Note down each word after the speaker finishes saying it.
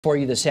For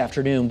you this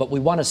afternoon, but we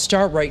want to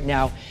start right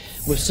now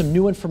with some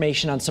new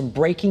information on some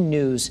breaking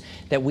news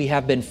that we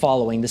have been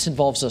following. This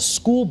involves a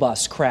school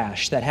bus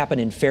crash that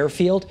happened in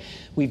Fairfield.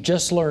 We've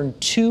just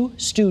learned 2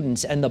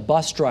 students and the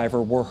bus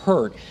driver were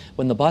hurt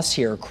when the bus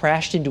here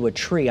crashed into a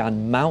tree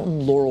on Mount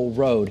Laurel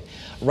Road,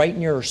 right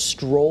near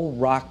Stroll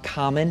Rock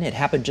Common. It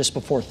happened just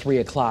before 3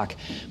 o'clock.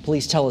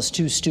 Police tell us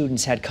 2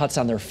 students had cuts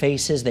on their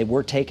faces. They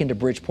were taken to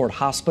Bridgeport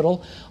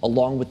Hospital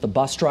along with the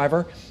bus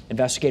driver.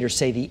 Investigators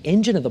say the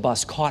engine of the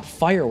bus caught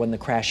fire when the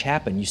crash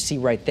happened. You see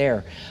right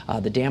there,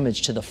 the damage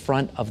to the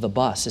front of the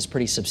bus is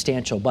pretty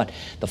substantial, but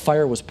the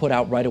fire was put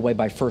out right away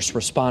by first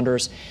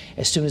responders.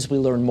 As soon as we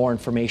learn more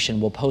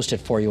information, we'll post it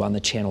for you on the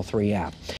Channel 3 app.